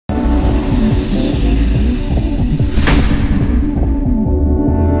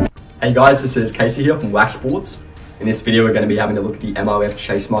Hey guys, this is Casey here from Wax Sports. In this video we're going to be having a look at the MRF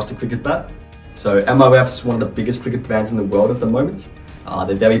Chasemaster cricket bat. So MRF's one of the biggest cricket brands in the world at the moment.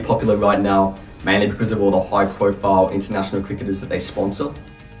 They're very popular right now, mainly because of all the high profile international cricketers that they sponsor.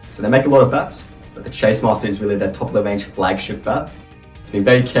 So they make a lot of bats, but the Chasemaster is really their top of the range flagship bat. It's been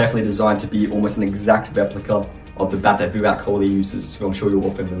very carefully designed to be almost an exact replica of the bat that Virat Kohli uses, who I'm sure you're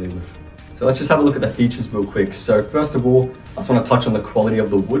all familiar with. So let's just have a look at the features real quick. So first of all, I just want to touch on the quality of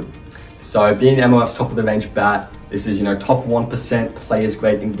the wood. So being MRF's top of the range bat, this is, top 1% players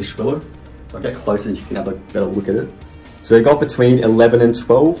grade English Willow. So I'll get closer, you can have a better look at it. So we got between 11 and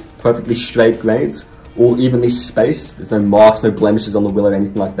 12, perfectly straight grains, all evenly spaced. There's no marks, no blemishes on the willow,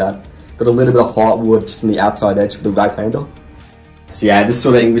 anything like that. Got a little bit of heartwood just on the outside edge for the right-hander. So yeah, this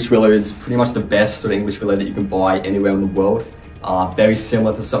sort of English willow is pretty much the best sort of English willow that you can buy anywhere in the world. Very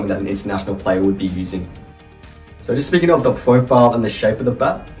similar to something that an international player would be using. So just speaking of the profile and the shape of the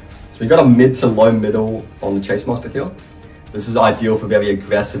bat, so we got a mid to low middle on the Chasemaster here. This is ideal for very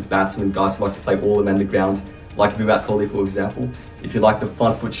aggressive batsmen, guys who like to play all around the ground, like Virat Kohli for example. If you like the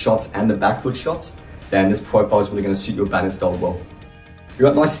front foot shots and the back foot shots, then this profile is really going to suit your batting style well. We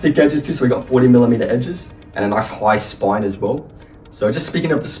got nice thick edges too, so we got 40mm edges and a nice high spine as well. So just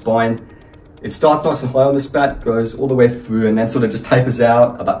speaking of the spine, it starts nice and high on this bat, goes all the way through and then sort of just tapers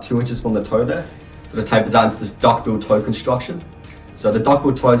out about 2 inches from the toe there. Sort of tapers out into this duckbill toe construction. So the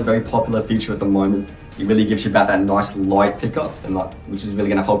duckbill toe is a very popular feature at the moment. It really gives your bat that nice light pickup, and which is really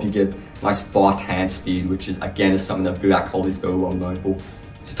going to help you get nice fast hand speed, which is again is something that Virat Kohli is very well known for.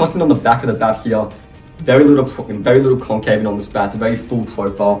 Just touching on the back of the bat here, very little concaving on this bat. It's a very full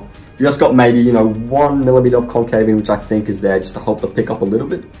profile. You just got maybe 1mm of concaving, which I think is there just to help the pick up a little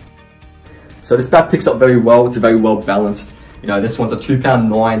bit. So this bat picks up very well. It's very well balanced. This one's a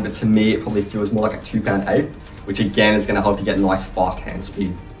 2.9 but to me it probably feels more like a 2.8, which again is going to help you get nice fast hand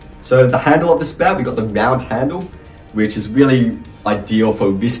speed. So the handle of this bat, we got the round handle, which is really ideal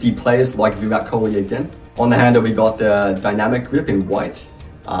for wristy players like Virat Kohli again. On the handle we got the dynamic grip in white,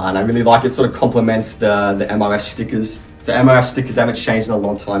 and I really like it. Sort of complements the MRF stickers. So MRF stickers haven't changed in a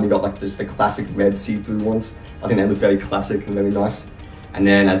long time. You got just the classic red see-through ones. I think they look very classic and very nice. And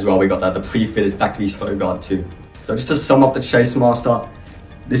then as well we got the pre-fitted factory toe guard too. So just to sum up the Chasemaster,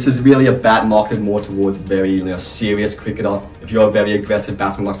 this is really a bat marketed more towards very serious cricketer. If you're a very aggressive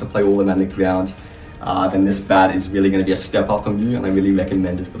batsman who likes to play all around the ground, then this bat is really going to be a step up from you, and I really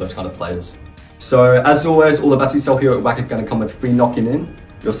recommend it for those kind of players. So as always, all the bats we sell here at Wack are going to come with free knocking in.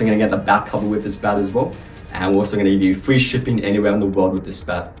 You're also going to get the bat cover with this bat as well, and we're also going to give you free shipping anywhere in the world with this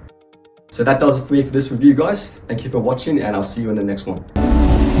bat. So that does it for me for this review, guys. Thank you for watching, and I'll see you in the next one.